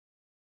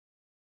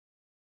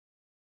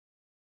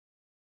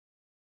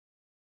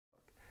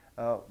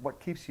What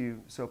keeps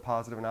you so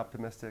positive and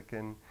optimistic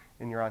in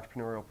your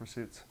entrepreneurial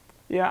pursuits?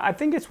 Yeah, I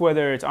think it's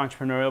whether it's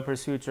entrepreneurial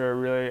pursuits or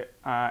really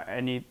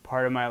any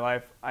part of my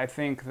life. I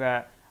think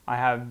that I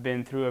have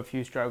been through a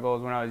few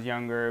struggles when I was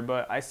younger,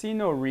 but I see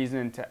no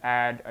reason to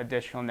add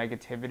additional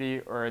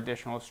negativity or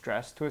additional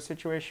stress to a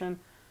situation.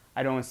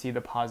 I don't see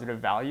the positive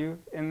value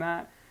in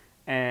that.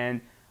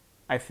 And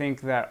I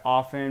think that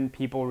often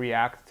people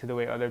react to the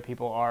way other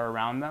people are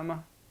around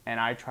them. And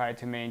I try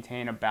to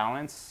maintain a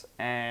balance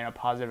and a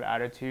positive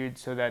attitude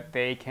so that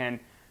they can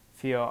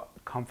feel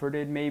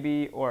comforted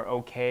maybe or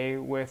okay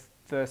with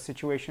the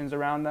situations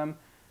around them.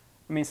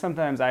 I mean,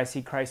 sometimes I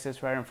see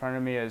crisis right in front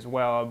of me as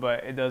well,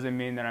 but it doesn't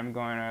mean that I'm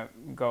going to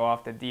go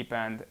off the deep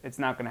end. It's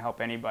not going to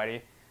help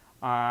anybody.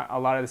 A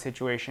lot of the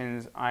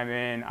situations I'm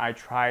in, I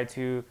try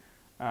to,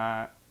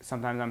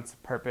 sometimes I'm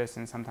purpose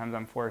and sometimes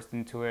I'm forced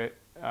into it,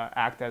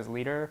 act as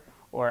leader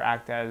or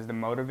act as the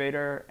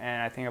motivator.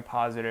 And I think a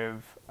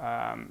positive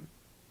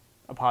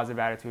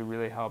attitude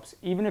really helps.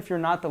 Even if you're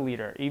not the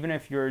leader, even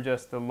if you're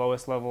just the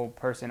lowest level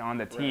person on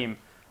the team,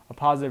 a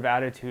positive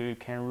attitude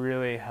can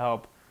really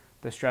help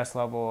the stress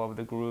level of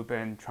the group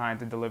and trying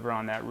to deliver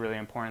on that really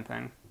important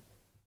thing.